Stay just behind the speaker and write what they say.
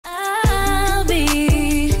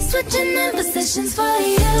Questions for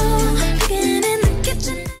you, cooking in the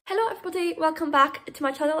kitchen. Hello everybody, welcome back to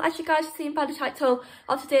my channel. As you guys have seen by the title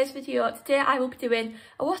of today's video, today I will be doing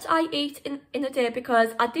a what I eat in a day,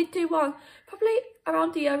 because I did do one probably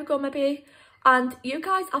around a year ago maybe, and you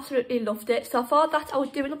guys absolutely loved it, so I thought that I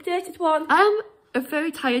would do an updated one. I'm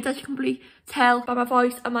very tired, as you can probably tell by my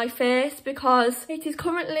voice and my face, because it is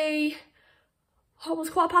currently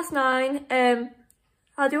almost 9:15.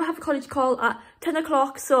 I do have a college call at 10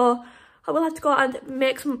 o'clock, so I will have to go and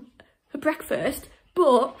make some for breakfast.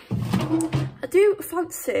 But I do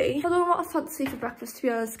fancy, I don't know what I fancy for breakfast, to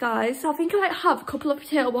be honest guys. So I think I might have a couple of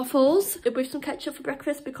potato waffles with some ketchup for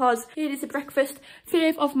breakfast, because it is a breakfast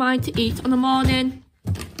fave of mine to eat on the morning.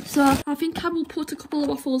 So I think I will put a couple of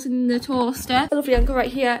waffles in the toaster. A lovely angle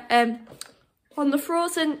right here, on the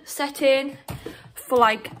frozen setting for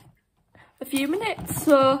like a few minutes.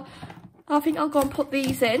 So I think I'll go and put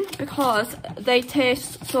these in because they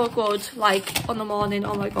taste so good, like on the morning.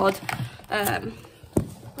 Oh my god.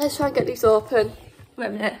 Let's try and get these open. Wait a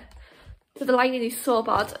minute. The lighting is so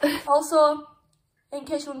bad. Also, in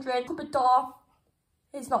case you're wondering, cupboard door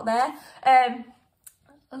is not there.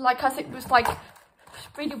 Like I think it was like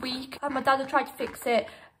really weak, and my dad had tried to fix it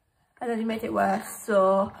and then he made it worse,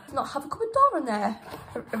 so I do not have a cupboard door in there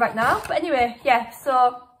right now. But anyway, yeah,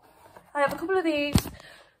 so I have a couple of these.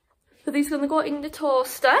 So these are going to go in the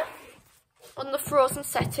toaster on the frozen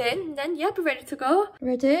setting, and then yeah, be ready to go.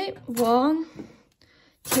 Ready? 1,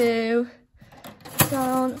 2,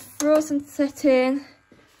 down, frozen setting.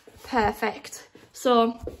 Perfect.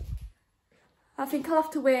 So I think I'll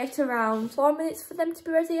have to wait around 4 minutes for them to be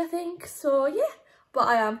ready, I think. So yeah, but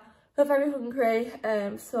I am very hungry.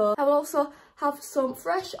 So I will also have some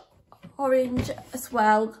fresh orange as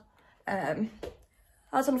well, as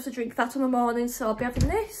I love to drink that in the morning, so I'll be having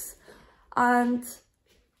this. And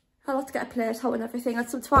I'll have to get a plate out and everything, and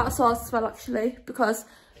some tomato sauce as well actually, because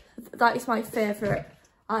that is my favourite.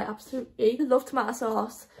 I absolutely love tomato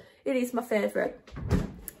sauce. It is my favourite.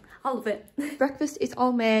 I love it. Breakfast is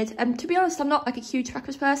all made, and to be honest, I'm not like a huge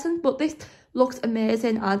breakfast person, but this looks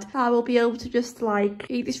amazing, and I will be able to just like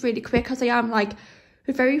eat this really quick, because I am like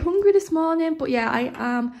very hungry this morning. But yeah, I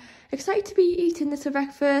am excited to be eating this for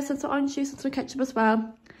breakfast, and some orange juice and some ketchup as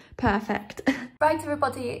well. Perfect. Right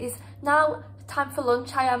everybody, it is now time for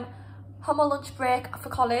lunch. I am on my lunch break for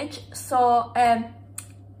college, so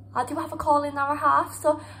I do have a call in an hour and a half,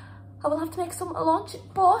 so I will have to make some lunch,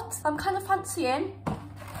 but I'm kind of fancying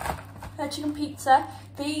chicken pizza.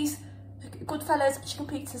 These Goodfellas chicken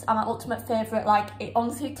pizzas are my ultimate favourite. Like, it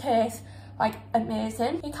honestly tastes like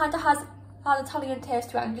amazing. It kind of has an Italian taste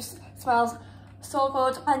to it and just smells so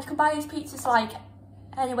good, and you can buy these pizzas like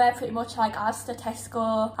anywhere pretty much, like Asda,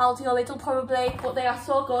 Tesco, Aldi or Lidl probably, but they are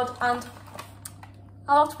so good. And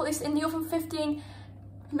I'll have to put this in the oven for 15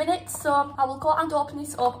 minutes, so I will go and open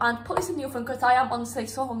this up and put this in the oven, because I am honestly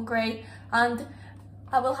so hungry, and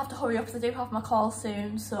I will have to hurry up because I do have my call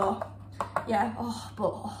soon. So yeah,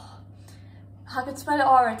 I can smell it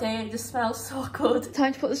already. It just smells so good.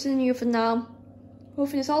 Time to put this in the oven now.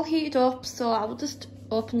 Oven is all heated up, so I will just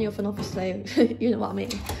open the oven, obviously. You know what I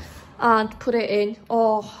mean. And put it in.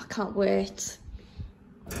 Oh, I can't wait.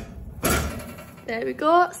 There we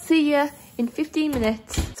go. See you in 15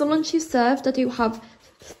 minutes. So lunch is served. I do have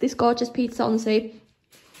this gorgeous pizza, honestly.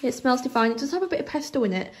 It smells divine. It does have a bit of pesto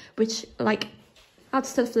in it, which like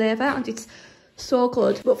adds to the flavour, and it's so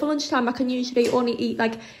good. But for lunchtime, I can usually only eat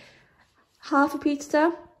like half a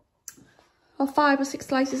pizza, or 5 or 6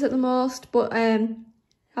 slices at the most. But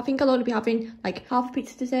I think I'll only be having like half a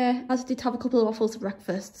pizza today, as I did have a couple of waffles for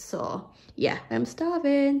breakfast. So yeah, I'm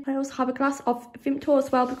starving. I also have a glass of Vimto as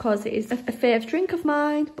well, because it is a favourite drink of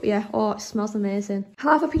mine. But yeah, oh, it smells amazing.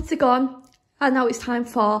 Half a pizza gone, and now it's time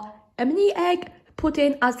for a mini egg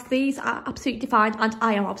pudding, as these are absolutely divine, and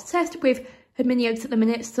I am obsessed with mini eggs at the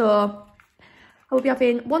minute. So I will be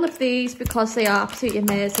having one of these because they are absolutely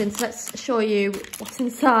amazing. So let's show you what's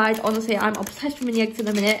inside. Honestly, I'm obsessed with mini eggs in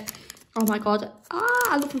a minute. Oh my god,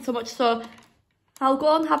 I love them so much. So I'll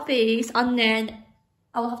go and have these, and then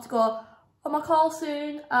I will have to go on my call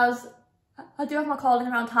soon, as I do have my call in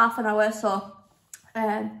around half an hour. So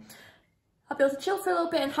I'll be able to chill for a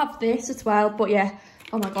little bit and have this as well. But yeah,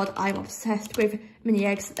 oh my god, I'm obsessed with mini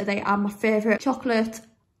eggs. They are my favourite chocolate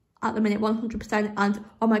at the minute, 100%. And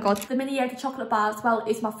oh my god, the mini egg chocolate bar as well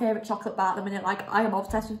is my favourite chocolate bar at the minute. Like, I am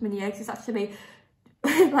obsessed with mini eggs. It's actually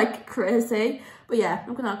like crazy. But yeah,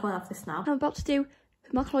 I'm gonna go and have this now. I'm about to do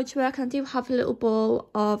my college work, and I do have a little bowl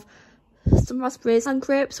of some raspberries and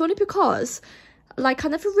grapes, only because like I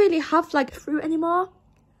never really have like fruit anymore.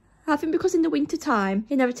 I think because in the winter time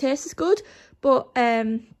it never tastes as good. But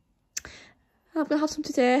I'm gonna have some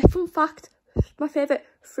today. Fun fact, My favourite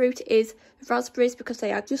fruit is raspberries because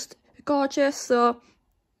they are just gorgeous. So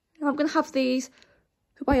I'm going to have these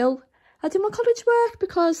while I do my college work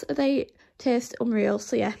because they taste unreal.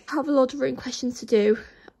 So yeah, I have a load of written questions to do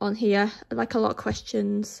on here, like a lot of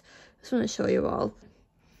questions. I just want to show you all.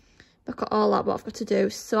 I've got all that what I've got to do,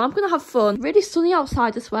 so I'm gonna have fun. Really sunny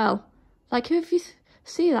outside as well, like if you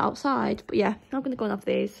see that outside. But yeah, I'm gonna go and have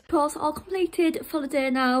these. Course all completed for the day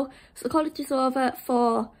now, so college is over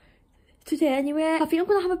for today anyway. I think I'm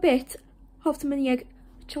gonna have a bit of some mini egg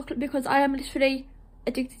chocolate because I am literally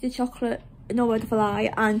addicted to chocolate, no word of a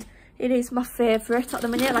lie, and it is my favourite at the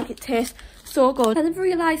minute. Like, it tastes so good. I never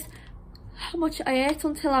realised how much I ate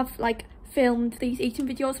until I've like filmed these eating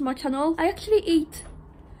videos on my channel. I actually eat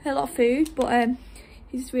a lot of food, but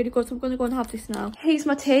this is really good, so I'm going to go and have this now. Here's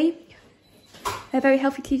my tea. A very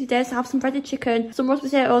healthy tea today, so I have some breaded chicken, some roast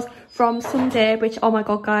potatoes from Sunday, which, oh my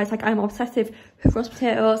god guys, like I'm obsessive with roast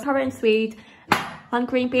potatoes, carrot and swede, and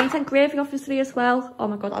green beans, and gravy obviously as well. Oh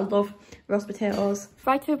my god, I love roast potatoes.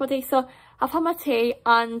 Right everybody, so I've had my tea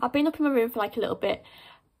and I've been up in my room for like a little bit,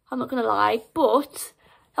 I'm not going to lie, but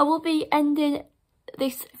I will be ending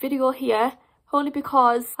this video here only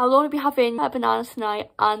because I'll only be having a banana tonight,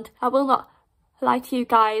 and I will not lie to you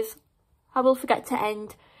guys, I will forget to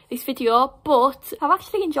end this video. But I've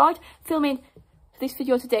actually enjoyed filming this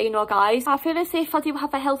video today, you know guys. I feel as if I do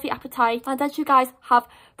have a healthy appetite, and as you guys have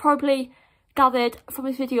probably gathered from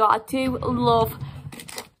this video, I do love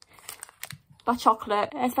my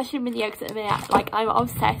chocolate, especially mini eggs at the minute. Like, I'm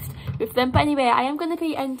obsessed with them. But anyway, I am going to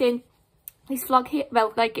be ending this vlog here.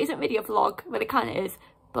 Well, like, it isn't really a vlog, well it kind of is,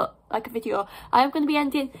 but like a video. I am going to be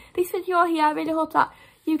ending this video here. I really hope that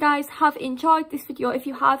you guys have enjoyed this video. If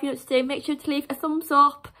you have, you know what to do, make sure to leave a thumbs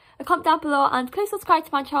up, a comment down below, and please subscribe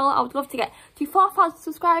to my channel. I would love to get to 4,000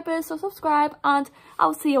 subscribers, so subscribe, and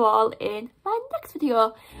I'll see you all in my next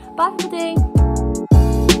video. Bye everybody.